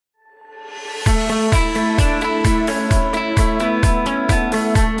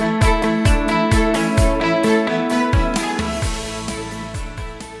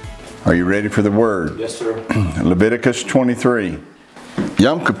Are you ready for the word? Yes, sir. Leviticus 23.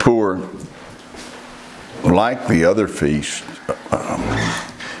 Yom Kippur, like the other feasts,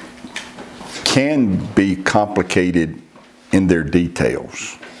 can be complicated in their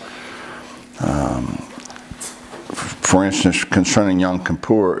details. For instance, concerning Yom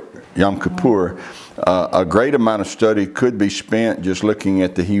Kippur, a great amount of study could be spent just looking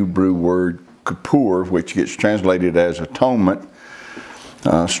at the Hebrew word Kippur, which gets translated as atonement.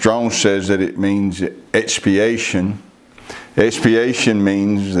 Strong says that it means expiation. Expiation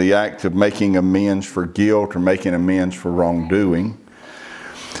means the act of making amends for guilt or making amends for wrongdoing.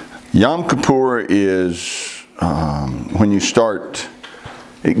 Yom Kippur is, when you start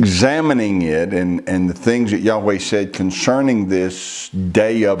examining it and the things that Yahweh said concerning this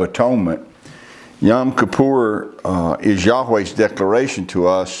Day of Atonement, Yom Kippur is Yahweh's declaration to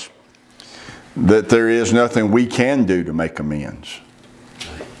us that there is nothing we can do to make amends.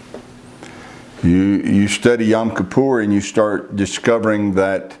 You study Yom Kippur and you start discovering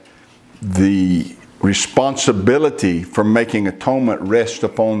that the responsibility for making atonement rests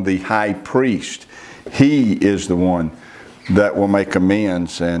upon the high priest. He is the one that will make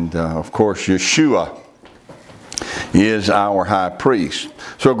amends. And of course, Yeshua is our high priest.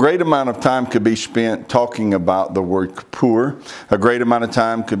 So a great amount of time could be spent talking about the word Kippur. A great amount of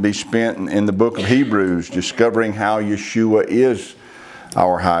time could be spent in the book of Hebrews discovering how Yeshua is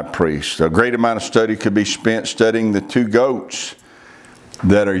our high priest. A great amount of study could be spent studying the two goats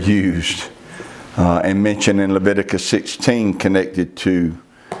that are used and mentioned in Leviticus 16 connected to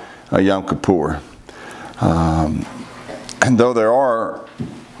Yom Kippur. And though there are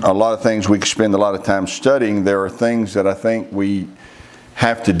a lot of things we can spend a lot of time studying, there are things that I think we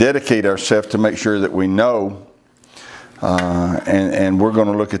have to dedicate ourselves to make sure that we know. And we're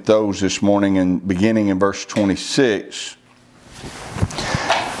going to look at those this morning, and beginning in verse 26.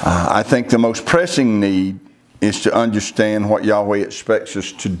 I think the most pressing need is to understand what Yahweh expects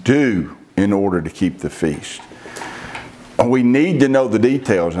us to do in order to keep the feast. We need to know the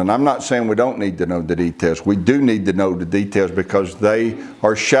details, and I'm not saying we don't need to know the details. We do need to know the details because they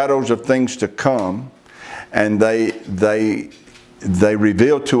are shadows of things to come, and they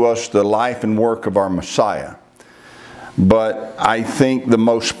reveal to us the life and work of our Messiah. But I think the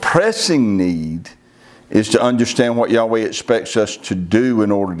most pressing need is to understand what Yahweh expects us to do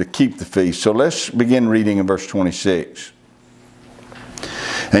in order to keep the feast. So let's begin reading in verse 26.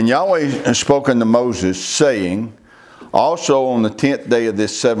 And Yahweh has spoken to Moses, saying, also on the 10th day of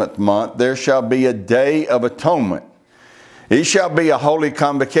this 7th month, there shall be a day of atonement. It shall be a holy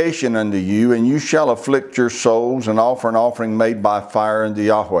convocation unto you, and you shall afflict your souls and offer an offering made by fire unto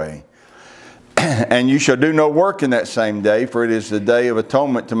Yahweh. And you shall do no work in that same day, for it is the day of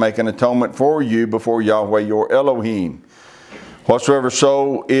atonement to make an atonement for you before Yahweh your Elohim. Whatsoever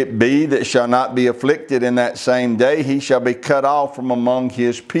soul it be that shall not be afflicted in that same day, he shall be cut off from among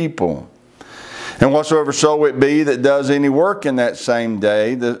his people. And whatsoever soul it be that does any work in that same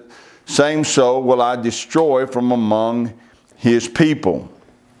day, the same soul will I destroy from among his people.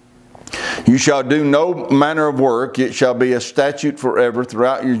 You shall do no manner of work. It shall be a statute forever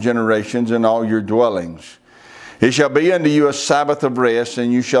throughout your generations and all your dwellings. It shall be unto you a Sabbath of rest,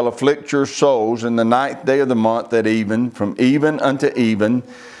 and you shall afflict your souls in the 9th day of the month at even. From even unto even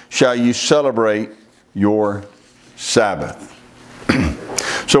shall you celebrate your Sabbath.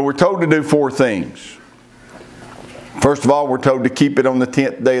 So we're told to do 4 things. First of all, we're told to keep it on the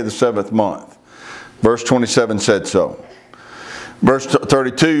 10th day of the 7th month. Verse 27 said so. Verse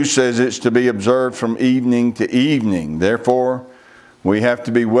 32 says it's to be observed from evening to evening. Therefore, we have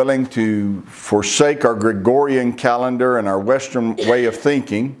to be willing to forsake our Gregorian calendar and our Western way of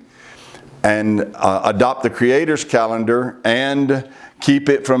thinking and adopt the Creator's calendar and keep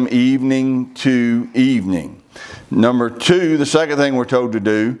it from evening to evening. Number 2, the second thing we're told to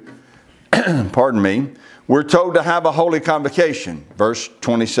do, pardon me, we're told to have a holy convocation. Verse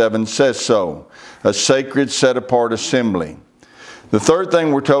 27 says so, a sacred set-apart assembly. The third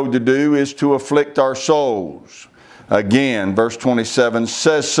thing we're told to do is to afflict our souls. Again, verse 27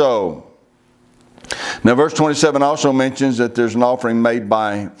 says so. Now, verse 27 also mentions that there's an offering made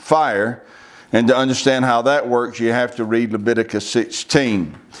by fire. And to understand how that works, you have to read Leviticus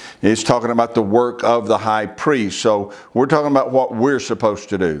 16. It's talking about the work of the high priest. So we're talking about what we're supposed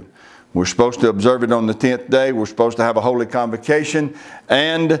to do. We're supposed to observe it on the 10th day. We're supposed to have a holy convocation.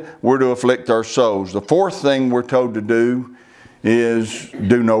 And we're to afflict our souls. The fourth thing we're told to do is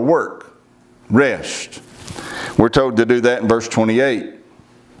do no work. Rest. We're told to do that in verse 28.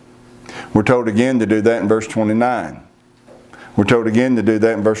 We're told again to do that in verse 29. We're told again to do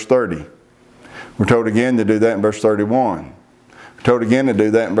that in verse 30. We're told again to do that in verse 31. We're We're told again to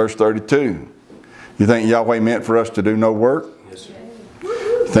do that in verse 32. You think Yahweh meant for us to do no work? Yes, sir.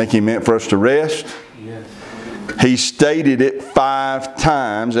 You think He meant for us to rest? Yes. He stated it 5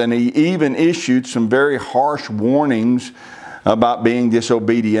 times, and He even issued some very harsh warnings about being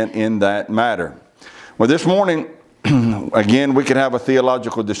disobedient in that matter. Well, this morning, again, we could have a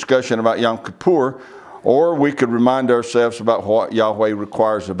theological discussion about Yom Kippur, or we could remind ourselves about what Yahweh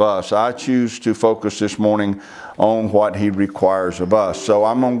requires of us. I choose to focus this morning on what He requires of us. So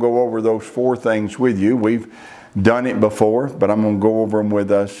I'm going to go over those 4 things with you. We've done it before, but I'm going to go over them with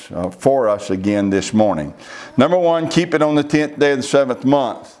us, for us again this morning. Number 1, keep it on the 10th day of the 7th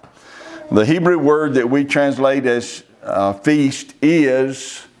month. The Hebrew word that we translate as feast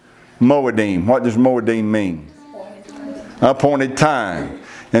is Moedim. What does Moedim mean? Appointed time.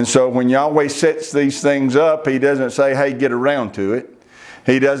 And so when Yahweh sets these things up, He doesn't say, hey, get around to it.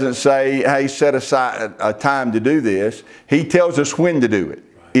 He doesn't say, hey, set aside a time to do this. He tells us when to do it.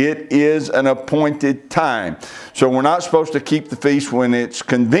 It is an appointed time. So we're not supposed to keep the feast when it's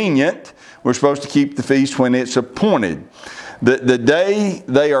convenient. We're supposed to keep the feast when it's appointed. The day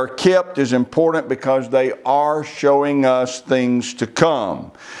they are kept is important because they are showing us things to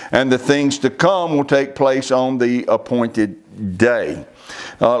come. And the things to come will take place on the appointed day.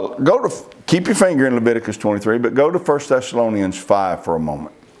 Keep your finger in Leviticus 23, but go to 1 Thessalonians 5 for a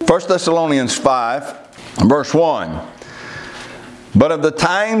moment. 1 Thessalonians 5, verse 1. But of the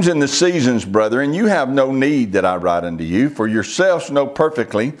times and the seasons, brethren, you have no need that I write unto you, for yourselves know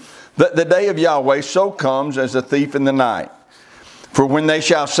perfectly that the day of Yahweh so comes as a thief in the night. For when they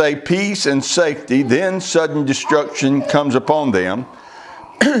shall say peace and safety, then sudden destruction comes upon them,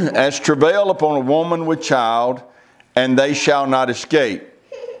 as travail upon a woman with child, and they shall not escape.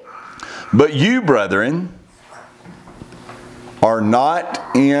 But you, brethren, are not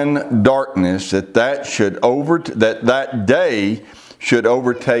in darkness, that that day should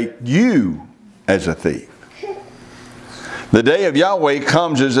overtake you as a thief. The day of Yahweh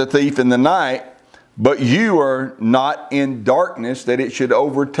comes as a thief in the night, but you are not in darkness, that it should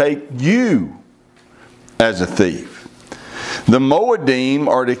overtake you as a thief. The Moedim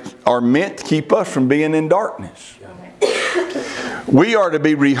are meant to keep us from being in darkness. We are to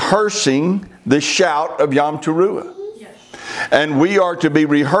be rehearsing the shout of Yom Teruah. And we are to be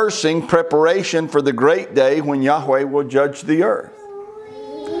rehearsing preparation for the great day when Yahweh will judge the earth.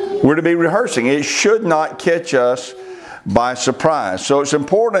 We're to be rehearsing. It should not catch us by surprise. So it's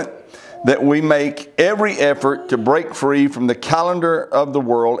important that we make every effort to break free from the calendar of the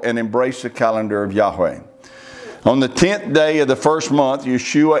world and embrace the calendar of Yahweh. On the 10th day of the first month,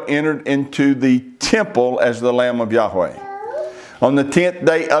 Yeshua entered into the temple as the Lamb of Yahweh. On the 10th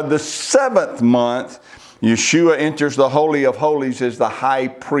day of the 7th month, Yeshua enters the Holy of Holies as the high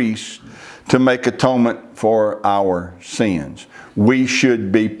priest to make atonement for our sins. We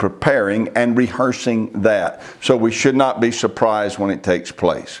should be preparing and rehearsing that. So we should not be surprised when it takes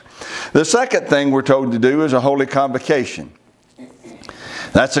place. The second thing we're told to do is a holy convocation.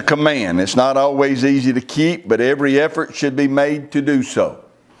 That's a command. It's not always easy to keep, but every effort should be made to do so.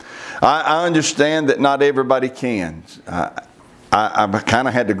 I understand that not everybody can. I've kind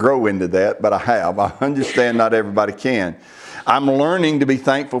of had to grow into that, but I have. I understand not everybody can. I'm learning to be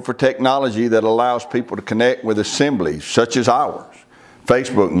thankful for technology that allows people to connect with assemblies such as ours,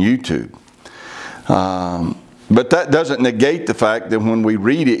 Facebook and YouTube. But that doesn't negate the fact that when we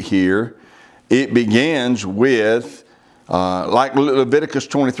read it here, it begins with, like Leviticus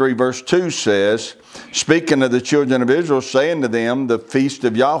 23 verse 2 says, speaking of the children of Israel, saying to them, the feast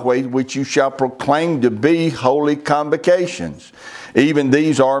of Yahweh, which you shall proclaim to be holy convocations. Even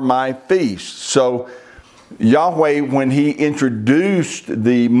these are my feasts. So Yahweh, when He introduced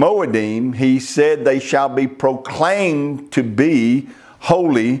the Moedim, He said they shall be proclaimed to be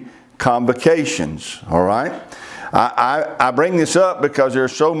holy convocations. All right? I bring this up because there are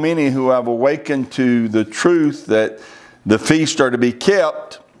so many who have awakened to the truth that the feasts are to be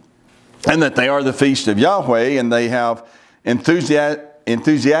kept and that they are the feast of Yahweh, and they have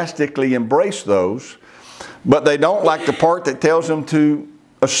enthusiastically embraced those, but they don't like the part that tells them to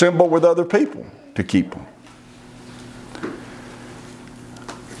assemble with other people to keep them.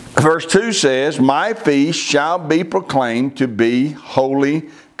 Verse 2 says, my feast shall be proclaimed to be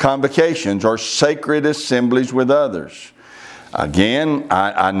holy convocations or sacred assemblies with others. Again,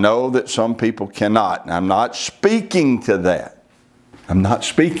 I know that some people cannot. I'm not speaking to that. I'm not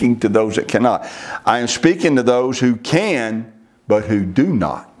speaking to those that cannot. I am speaking to those who can, but who do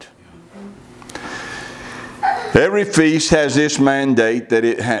not. Every feast has this mandate that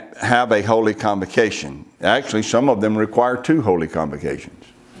it have a holy convocation. Actually, some of them require 2 holy convocations.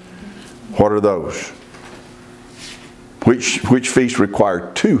 What are those? Which feast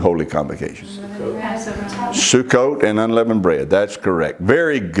required 2 holy convocations? Sukkot and unleavened bread. That's correct.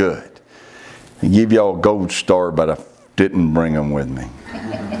 Very good. I give y'all a gold star, but I didn't bring them with me.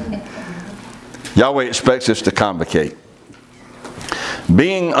 Yahweh expects us to convocate.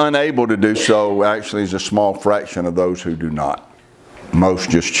 Being unable to do so actually is a small fraction of those who do not. Most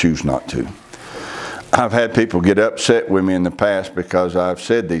just choose not to. I've had people get upset with me in the past because I've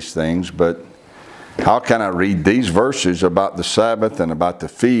said these things, but how can I read these verses about the Sabbath and about the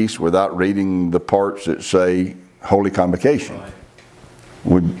feast without reading the parts that say holy convocation?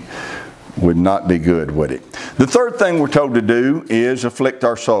 Would not be good, would it? The third thing we're told to do is afflict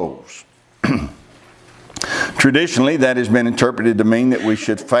our souls. Traditionally, that has been interpreted to mean that we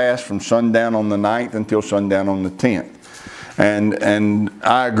should fast from sundown on the 9th until sundown on the 10th. And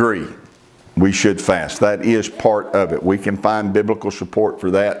I agree. We should fast. That is part of it. We can find biblical support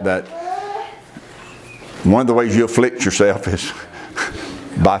for that. That one of the ways you afflict yourself is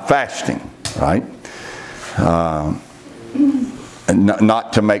by fasting, right? And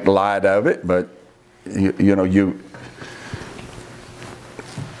not to make light of it, but you know, you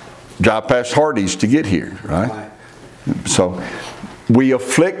drive past Hardee's to get here, right? So we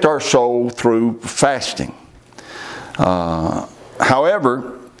afflict our soul through fasting.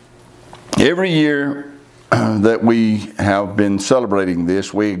 However, every year that we have been celebrating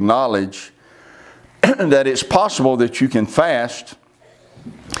this, we acknowledge that it's possible that you can fast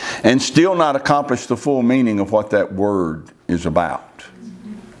and still not accomplish the full meaning of what that word is about.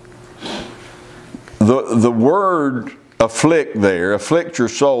 The word afflict there, afflict your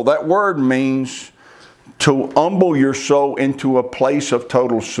soul, that word means to humble your soul into a place of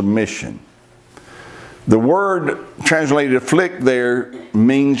total submission. The word translated afflict there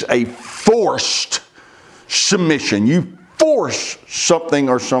means a forced submission. You force something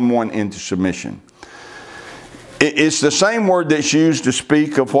or someone into submission. It's the same word that's used to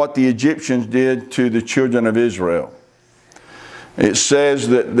speak of what the Egyptians did to the children of Israel. It says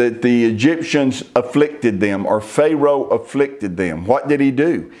that the Egyptians afflicted them, or Pharaoh afflicted them. What did he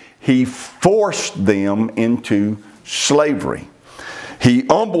do? He forced them into slavery. He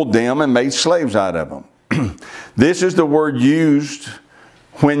humbled them and made slaves out of them. This is the word used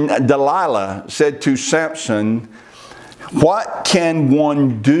when Delilah said to Samson, "What can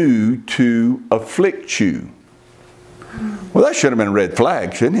one do to afflict you?" Well, that should have been a red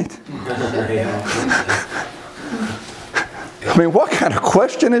flag, shouldn't it? I mean, what kind of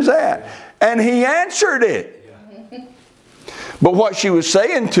question is that? And he answered it. But what she was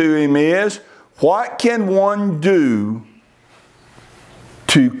saying to him is, what can one do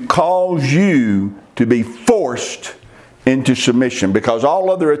to cause you to be forced into submission? Because all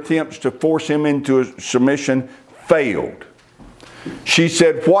other attempts to force him into submission failed. She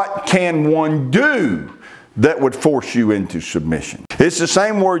said, what can one do that would force you into submission? It's the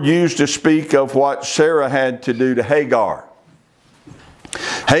same word used to speak of what Sarah had to do to Hagar.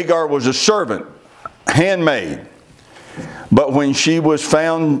 Hagar was a servant, handmaid. But when she was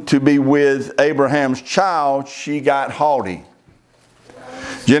found to be with Abraham's child, she got haughty.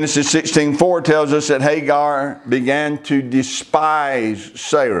 Genesis 16:4 tells us that Hagar began to despise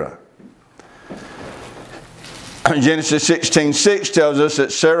Sarah. Genesis 16:6 tells us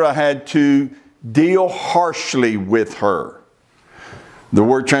that Sarah had to deal harshly with her. The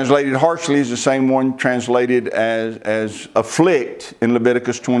word translated harshly is the same one translated as afflict in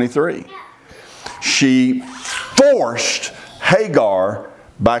Leviticus 23. She forced Hagar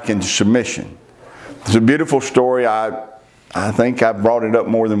back into submission. It's a beautiful story. I think I brought it up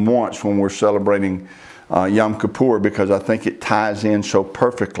more than once when we're celebrating Yom Kippur, because I think it ties in so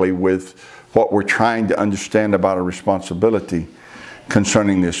perfectly with what we're trying to understand about our responsibility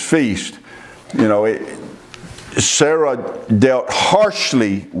concerning this feast. You know, Sarah dealt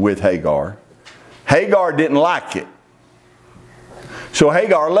harshly with Hagar. Hagar didn't like it. So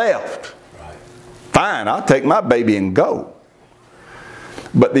Hagar left. Fine, I'll take my baby and go.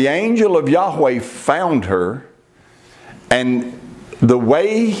 But the angel of Yahweh found her, and the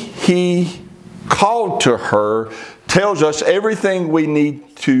way he called to her tells us everything we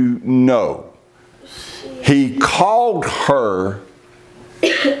need to know. He called her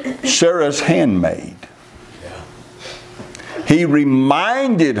Sarah's handmaid. He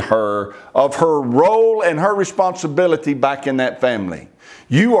reminded her of her role and her responsibility back in that family.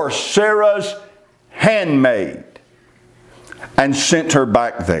 You are Sarah's handmaid. And sent her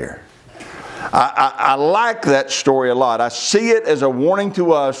back there. I like that story a lot. I see it as a warning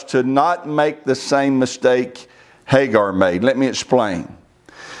to us to not make the same mistake Hagar made. Let me explain.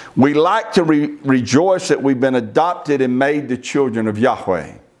 We like to rejoice that we've been adopted and made the children of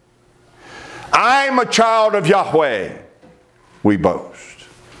Yahweh. I'm a child of Yahweh. we boast.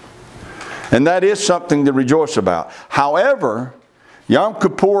 And that is something to rejoice about. However, Yom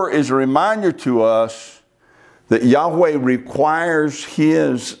Kippur is a reminder to us that Yahweh requires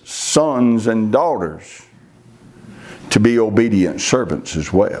His sons and daughters to be obedient servants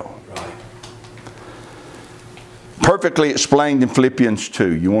as well. Perfectly explained in Philippians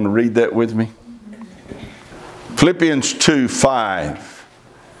 2. You want to read that with me? Philippians 2:5.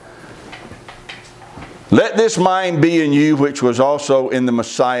 Let this mind be in you which was also in the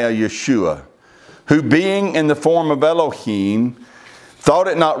Messiah Yeshua, who being in the form of Elohim, thought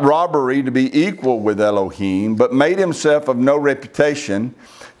it not robbery to be equal with Elohim, but made himself of no reputation,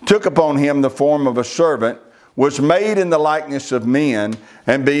 took upon him the form of a servant, was made in the likeness of men,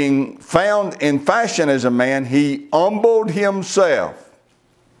 and being found in fashion as a man, he humbled himself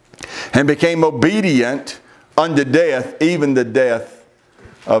and became obedient unto death, even the death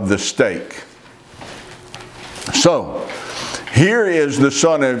of the stake. So, here is the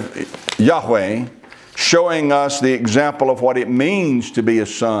Son of Yahweh showing us the example of what it means to be a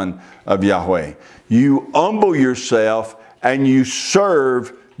son of Yahweh. You humble yourself and you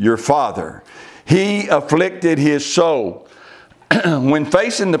serve your Father. He afflicted His soul. When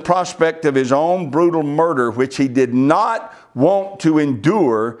facing the prospect of His own brutal murder, which He did not want to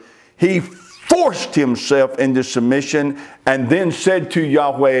endure, He forced Himself into submission and then said to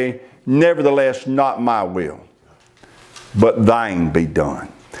Yahweh, nevertheless, not my will, but thine be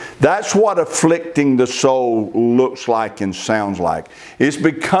done. That's what afflicting the soul looks like and sounds like. It's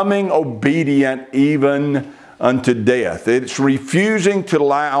becoming obedient even unto death. It's refusing to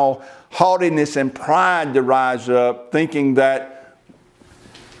allow haughtiness and pride to rise up, thinking that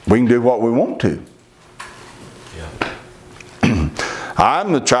we can do what we want to. Yeah.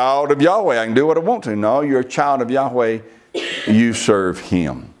 I'm the child of Yahweh. I can do what I want to. No, you're a child of Yahweh. You serve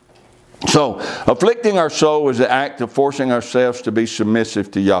Him. So, afflicting our soul is the act of forcing ourselves to be submissive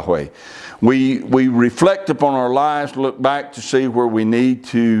to Yahweh. We reflect upon our lives, look back to see where we need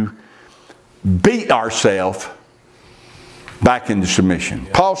to beat ourselves back into submission.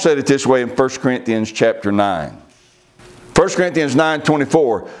 Yeah. Paul said it this way in 1 Corinthians chapter 9. 1 Corinthians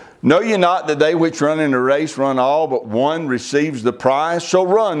 9:24. Know ye not that they which run in a race run all, but one receives the prize? So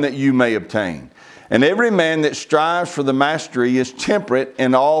run that you may obtain. And every man that strives for the mastery is temperate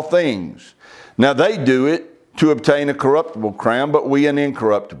in all things. Now they do it to obtain a corruptible crown, but we an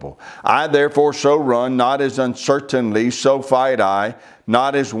incorruptible. I therefore so run, not as uncertainly, so fight I,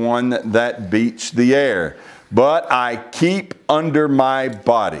 not as one that beats the air. But I keep under my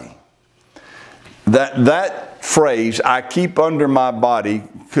body. That phrase, I keep under my body,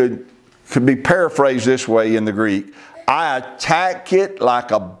 could be paraphrased this way in the Greek. I attack it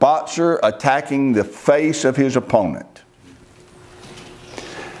like a boxer attacking the face of his opponent.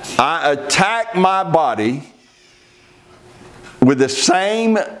 I attack my body with the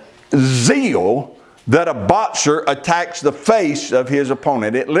same zeal that a boxer attacks the face of his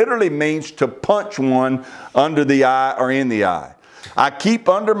opponent. It literally means to punch one under the eye or in the eye. I keep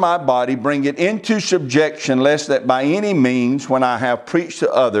under my body, bring it into subjection, lest that by any means, when I have preached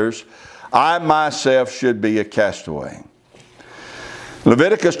to others, I myself should be a castaway.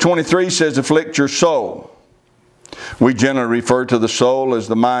 Leviticus 23 says, afflict your soul. We generally refer to the soul as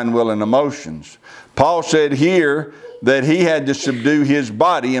the mind, will, and emotions. Paul said here that he had to subdue his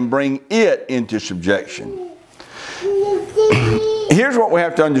body and bring it into subjection. Here's what we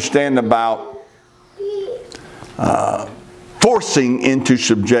have to understand about forcing into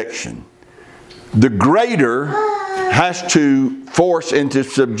subjection. The greater has to force into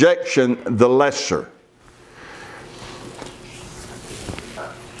subjection the lesser.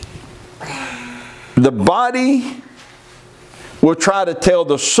 The body will try to tell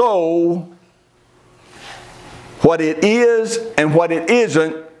the soul what it is and what it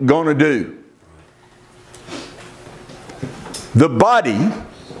isn't going to do. The body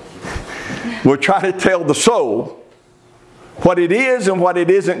will try to tell the soul what it is and what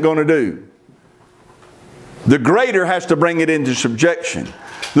it isn't going to do. The greater has to bring it into subjection.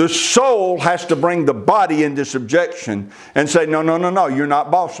 The soul has to bring the body into subjection and say, no, no, no, no, you're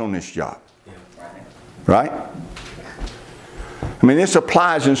not boss on this job. Right? I mean, this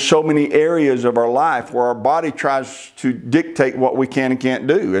applies in so many areas of our life where our body tries to dictate what we can and can't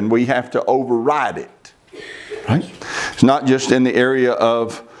do, and we have to override it. Right? It's not just in the area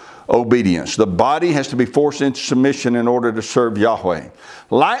of obedience. The body has to be forced into submission in order to serve Yahweh.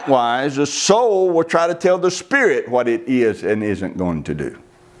 Likewise, the soul will try to tell the spirit what it is and isn't going to do.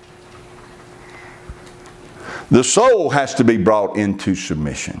 The soul has to be brought into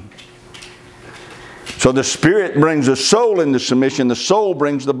submission. So the spirit brings the soul into submission. The soul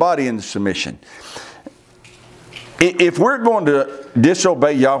brings the body into submission. If we're going to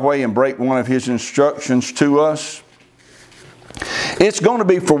disobey Yahweh and break one of His instructions to us, it's going to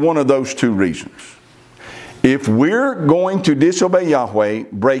be for one of those two reasons. If we're going to disobey Yahweh,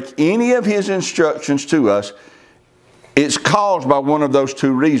 break any of His instructions to us, it's caused by one of those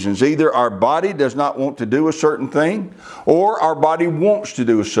two reasons. Either our body does not want to do a certain thing, or our body wants to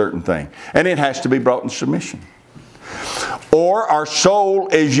do a certain thing. And it has to be brought in submission. Or our soul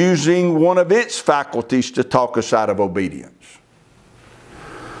is using one of its faculties to talk us out of obedience.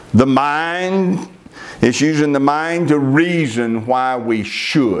 The mind is using the mind to reason why we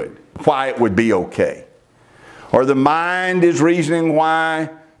should, why it would be okay. Or the mind is reasoning why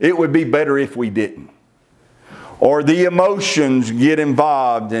it would be better if we didn't. Or the emotions get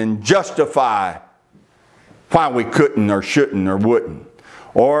involved and justify why we couldn't or shouldn't or wouldn't.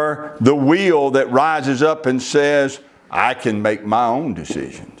 Or the will that rises up and says, I can make my own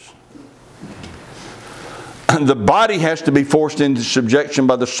decisions. The body has to be forced into subjection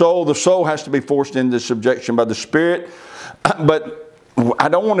by the soul. The soul has to be forced into subjection by the Spirit. But I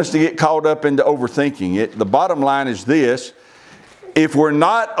don't want us to get caught up into overthinking it. The bottom line is this. If we're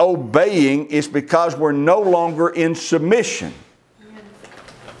not obeying, it's because we're no longer in submission.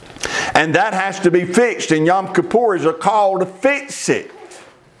 And that has to be fixed. And Yom Kippur is a call to fix it.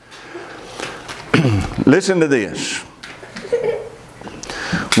 Listen to this.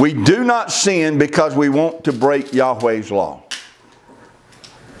 We do not sin because we want to break Yahweh's law.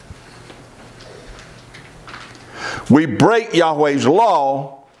 We break Yahweh's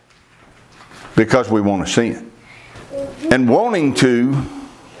law because we want to sin. And wanting to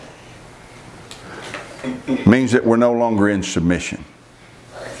means that we're no longer in submission.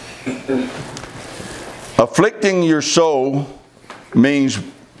 Afflicting your soul means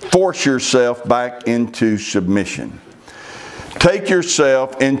force yourself back into submission. Take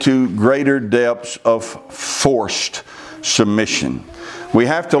yourself into greater depths of forced submission. We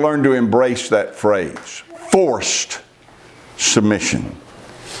have to learn to embrace that phrase, forced submission.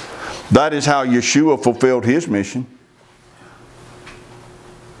 That is how Yeshua fulfilled His mission.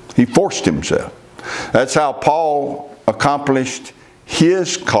 He forced Himself. That's how Paul accomplished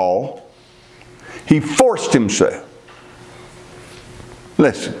his call. He forced himself.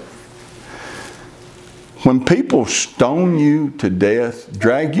 Listen. When people stone you to death,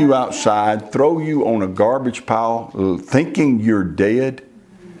 drag you outside, throw you on a garbage pile, thinking you're dead,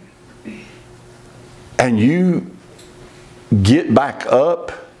 and you get back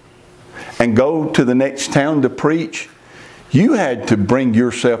up and go to the next town to preach, you had to bring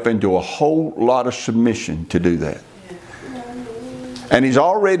yourself into a whole lot of submission to do that. And he's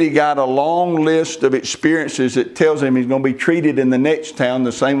already got a long list of experiences that tells him he's going to be treated in the next town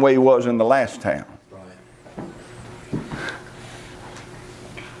the same way he was in the last town.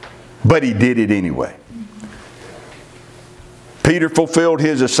 But he did it anyway. Peter fulfilled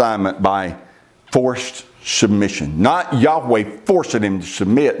his assignment by forced submission. Not Yahweh forcing him to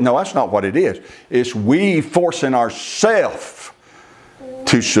submit. No, that's not what it is. It's we forcing ourselves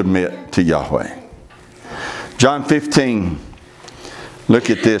to submit to Yahweh. John 15. Look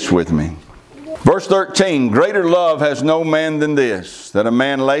at this with me. Verse 13. Greater love has no man than this, that a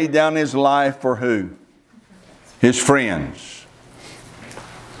man lay down his life for who? His friends.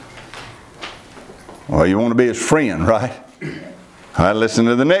 Well, you want to be his friend, right? All right, listen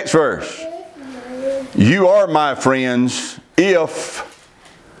to the next verse. You are my friends if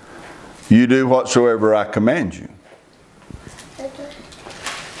you do whatsoever I command you.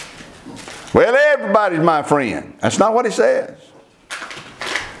 Well, everybody's my friend. That's not what he says.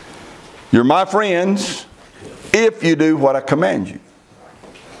 You're my friends if you do what I command you.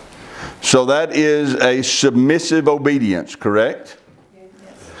 So that is a submissive obedience, correct?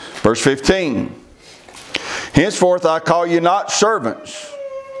 Verse 15. Henceforth I call you not servants.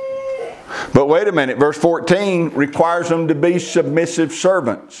 But wait a minute, verse 14 requires them to be submissive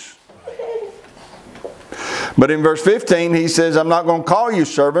servants. But in verse 15 he says, I'm not going to call you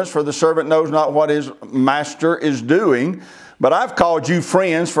servants, for the servant knows not what his master is doing. But I've called you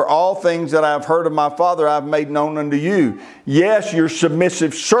friends, for all things that I have heard of my Father I have made known unto you. Yes, you're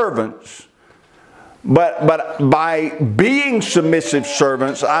submissive servants. But by being submissive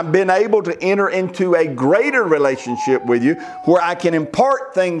servants, I've been able to enter into a greater relationship with you where I can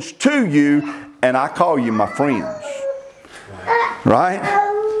impart things to you and I call you my friends. Right?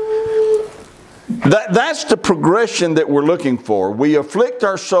 That's the progression that we're looking for. We afflict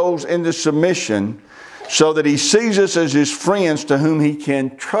our souls into submission so that He sees us as His friends to whom He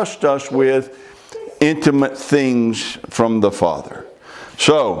can trust us with intimate things from the Father.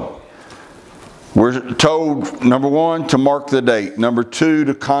 So, We're told, number 1, to mark the date. Number 2,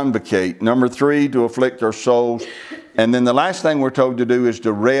 to convocate. Number 3, to afflict our souls. And then the last thing we're told to do is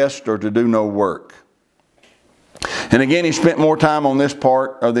to rest or to do no work. And again, he spent more time on this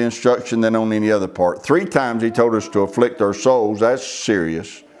part of the instruction than on any other part. 3 times he told us to afflict our souls. That's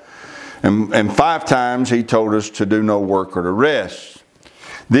serious. And 5 times he told us to do no work or to rest.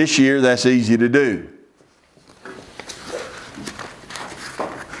 This year, that's easy to do.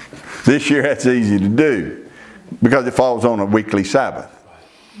 This year, that's easy to do because it falls on a weekly Sabbath.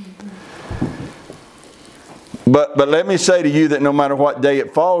 But let me say to you that no matter what day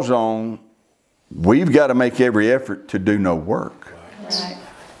it falls on, we've got to make every effort to do no work. Right.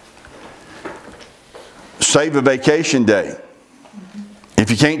 Save a vacation day. If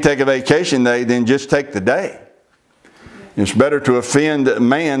you can't take a vacation day, then just take the day. It's better to offend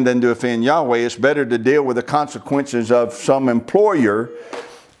man than to offend Yahweh. It's better to deal with the consequences of some employer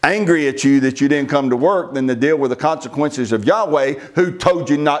angry at you that you didn't come to work than to deal with the consequences of Yahweh who told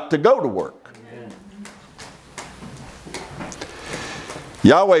you not to go to work.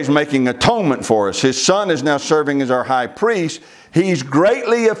 Yahweh is making atonement for us. His Son is now serving as our high priest. He's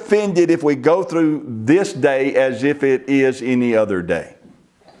greatly offended if we go through this day as if it is any other day.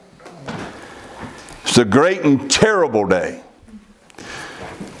 It's a great and terrible day.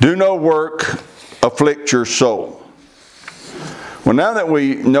 Do no work, afflict your soul. Well, now that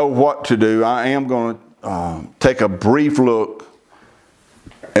we know what to do, I am going to take a brief look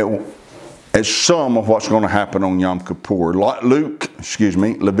at some of what's going to happen on Yom Kippur.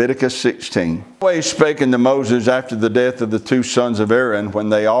 Leviticus 16. Yahweh spake unto Moses after the death of the 2 sons of Aaron when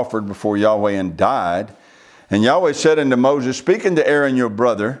they offered before Yahweh and died. And Yahweh said unto Moses, Speak unto Aaron your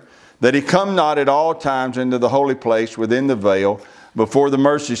brother, that he come not at all times into the holy place within the veil, before the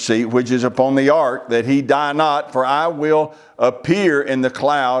mercy seat which is upon the ark, that he die not, for I will appear in the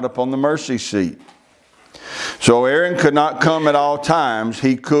cloud upon the mercy seat. So Aaron could not come at all times.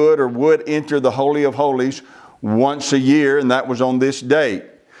 He could or would enter the Holy of Holies once a year, and that was on this date.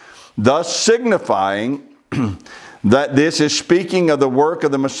 Thus signifying that this is speaking of the work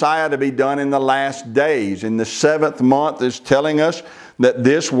of the Messiah to be done in the last days. In the 7th month is telling us that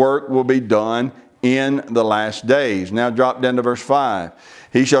this work will be done in the last days. Now drop down to verse 5.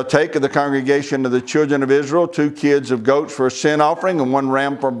 He shall take of the congregation of the children of Israel 2 kids of goats for a sin offering and 1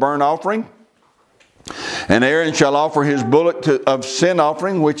 ram for a burnt offering. And Aaron shall offer his bullock of sin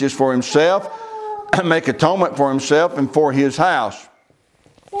offering, which is for himself, and make atonement for himself and for his house.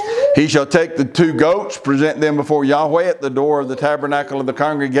 He shall take the 2 goats, present them before Yahweh at the door of the tabernacle of the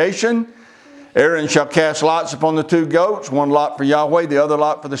congregation. Aaron shall cast lots upon the 2 goats, 1 lot for Yahweh, the other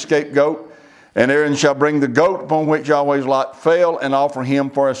lot for the scapegoat. And Aaron shall bring the goat upon which Yahweh's lot fell and offer him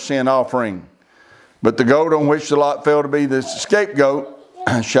for a sin offering. But the goat on which the lot fell to be the scapegoat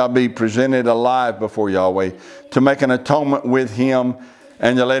shall be presented alive before Yahweh to make an atonement with him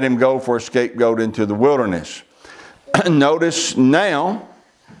and to let him go for a scapegoat into the wilderness. Notice now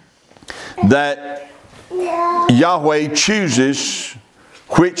that Yahweh chooses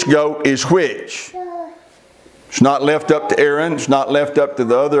which goat is which. It's not left up to Aaron. It's not left up to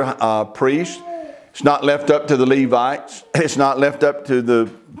the other priests. It's not left up to the Levites. It's not left up to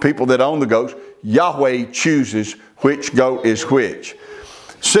the people that own the goats. Yahweh chooses which goat is which.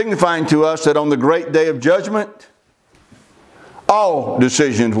 Signifying to us that on the great day of judgment, all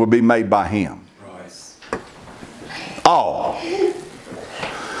decisions will be made by him. All.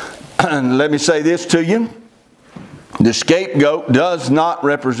 And let me say this to you. The scapegoat does not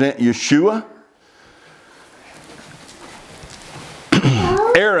represent Yeshua.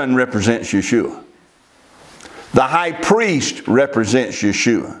 Aaron represents Yeshua. The high priest represents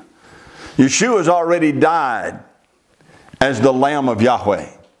Yeshua. Yeshua's already died as the Lamb of Yahweh.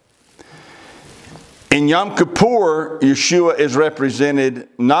 In Yom Kippur, Yeshua is represented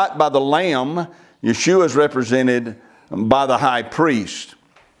not by the Lamb. Yeshua is represented by the high priest.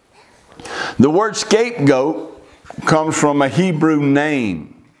 The word scapegoat comes from a Hebrew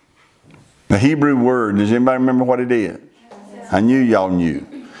name. A Hebrew word. Does anybody remember what it is? I knew y'all knew.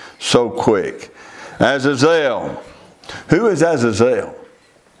 So quick. Azazel. Who is Azazel?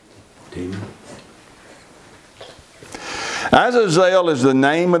 Demon. Azazel is the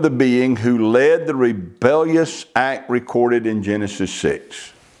name of the being who led the rebellious act recorded in Genesis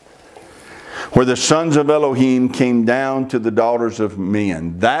 6, where the sons of Elohim came down to the daughters of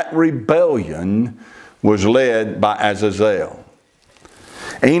men. That rebellion was led by Azazel.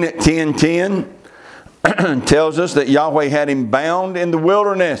 Enoch 10:10 tells us that Yahweh had him bound in the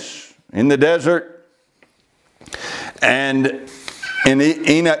wilderness, in the desert. And in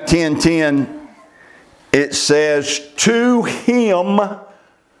Enoch 10:10, it says, to him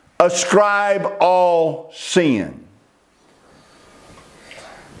ascribe all sin.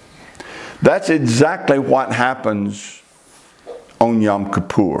 That's exactly what happens on Yom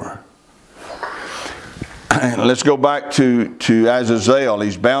Kippur. Let's go back to Azazel.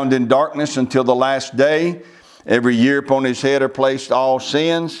 He's bound in darkness until the last day. Every year upon his head are placed all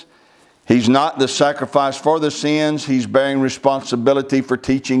sins. He's not the sacrifice for the sins. He's bearing responsibility for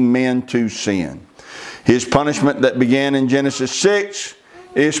teaching men to sin. His punishment that began in Genesis 6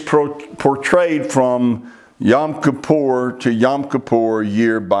 is portrayed from Yom Kippur to Yom Kippur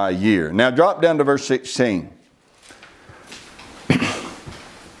year by year. Now drop down to verse 16.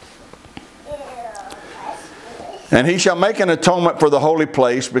 And he shall make an atonement for the holy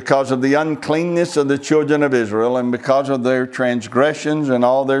place because of the uncleanness of the children of Israel and because of their transgressions and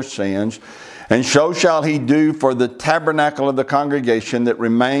all their sins. And so shall he do for the tabernacle of the congregation that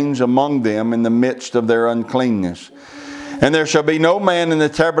remains among them in the midst of their uncleanness. And there shall be no man in the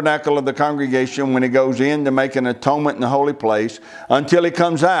tabernacle of the congregation when he goes in to make an atonement in the holy place until he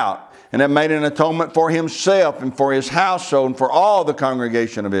comes out and have made an atonement for himself and for his household and for all the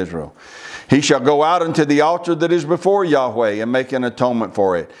congregation of Israel. He shall go out unto the altar that is before Yahweh and make an atonement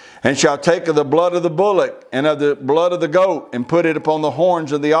for it. And shall take of the blood of the bullock and of the blood of the goat and put it upon the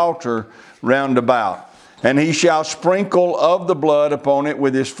horns of the altar round about. And he shall sprinkle of the blood upon it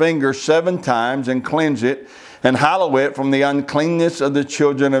with his finger 7 times and cleanse it and hallow it from the uncleanness of the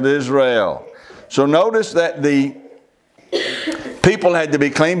children of Israel. So notice that the people had to be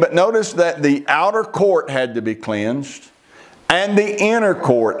clean, but notice that the outer court had to be cleansed. And the inner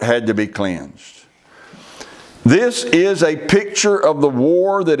court had to be cleansed. This is a picture of the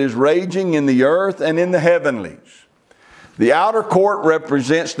war that is raging in the earth and in the heavenlies. The outer court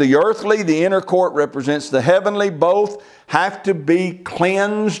represents the earthly, the inner court represents the heavenly. Both have to be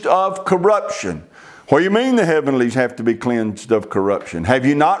cleansed of corruption. What do you mean the heavenlies have to be cleansed of corruption? Have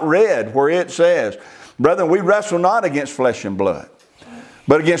you not read where it says, brethren, we wrestle not against flesh and blood,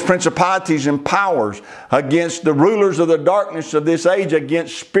 but against principalities and powers, against the rulers of the darkness of this age,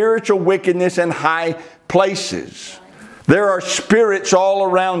 against spiritual wickedness in high places. There are spirits all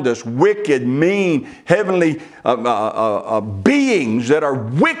around us, wicked, mean, heavenly beings that are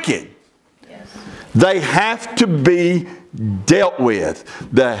wicked. Yes. They have to be dealt with.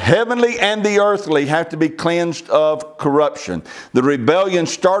 The heavenly and the earthly have to be cleansed of corruption. The rebellion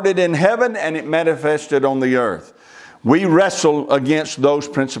started in heaven and it manifested on the earth. We wrestle against those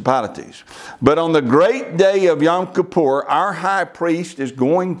principalities. But on the great day of Yom Kippur, our high priest is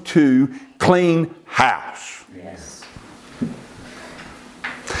going to clean house. Yes.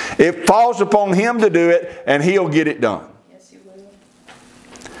 It falls upon him to do it, and he'll get it done. Yes, he will.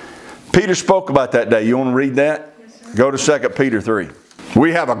 Peter spoke about that day. You want to read that? Yes, go to 2 Peter 3.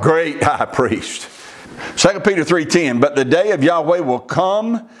 We have a great high priest. 2 Peter 3:10. But the day of Yahweh will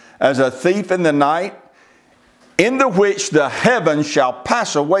come as a thief in the night, in the which the heavens shall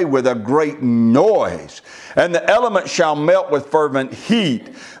pass away with a great noise, and the elements shall melt with fervent heat.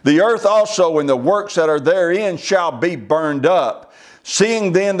 The earth also and the works that are therein shall be burned up.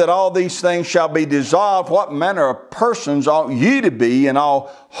 Seeing then that all these things shall be dissolved, what manner of persons ought ye to be in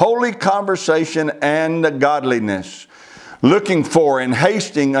all holy conversation and godliness, looking for and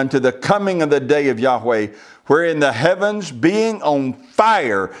hasting unto the coming of the day of Yahweh, wherein the heavens being on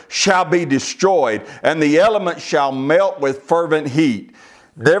fire shall be destroyed, and the elements shall melt with fervent heat.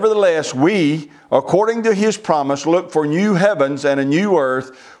 Nevertheless, we, according to his promise, look for new heavens and a new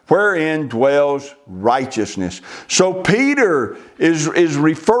earth, wherein dwells righteousness. So Peter is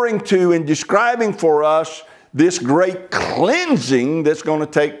referring to and describing for us this great cleansing that's going to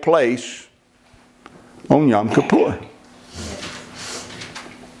take place on Yom Kippur.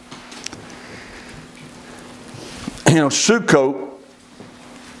 You know, Sukkot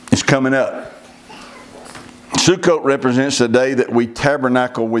is coming up. Sukkot represents the day that we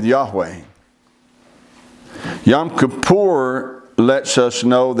tabernacle with Yahweh. Yom Kippur lets us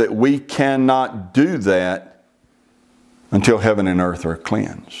know that we cannot do that until heaven and earth are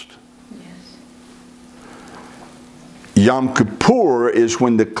cleansed. Yes. Yom Kippur is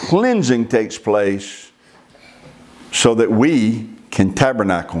when the cleansing takes place so that we can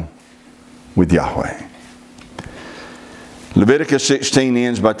tabernacle with Yahweh. Leviticus 16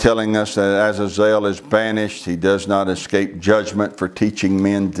 ends by telling us that Azazel is banished. He does not escape judgment for teaching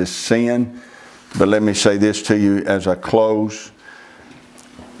men to sin. But let me say this to you as I close.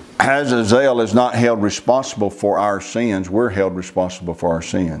 Azazel is not held responsible for our sins. We're held responsible for our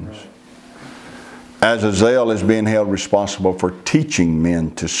sins. Azazel is being held responsible for teaching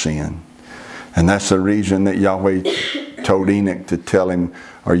men to sin. And that's the reason that Yahweh told Enoch to tell him,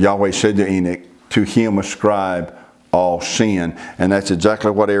 or Yahweh said to Enoch, to him ascribe all sin. And that's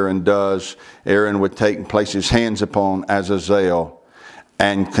exactly what Aaron does. Aaron would take and place his hands upon Azazel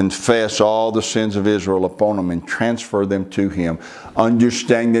and confess all the sins of Israel upon him and transfer them to him,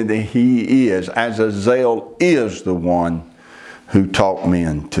 understanding that he is, Azazel is the one who taught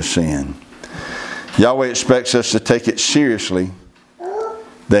men to sin. Yahweh expects us to take it seriously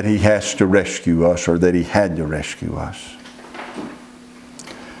that he has to rescue us, or that he had to rescue us.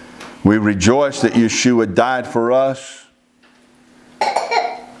 We rejoice that Yeshua died for us.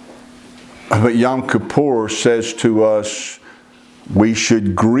 But Yom Kippur says to us, we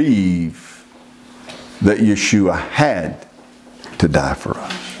should grieve that Yeshua had to die for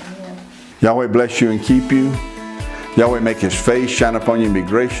us. Yahweh bless you and keep you. Yahweh make his face shine upon you and be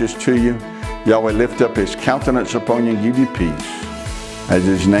gracious to you. Yahweh lift up his countenance upon you and give you peace. As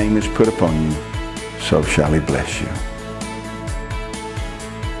his name is put upon you, so shall he bless you.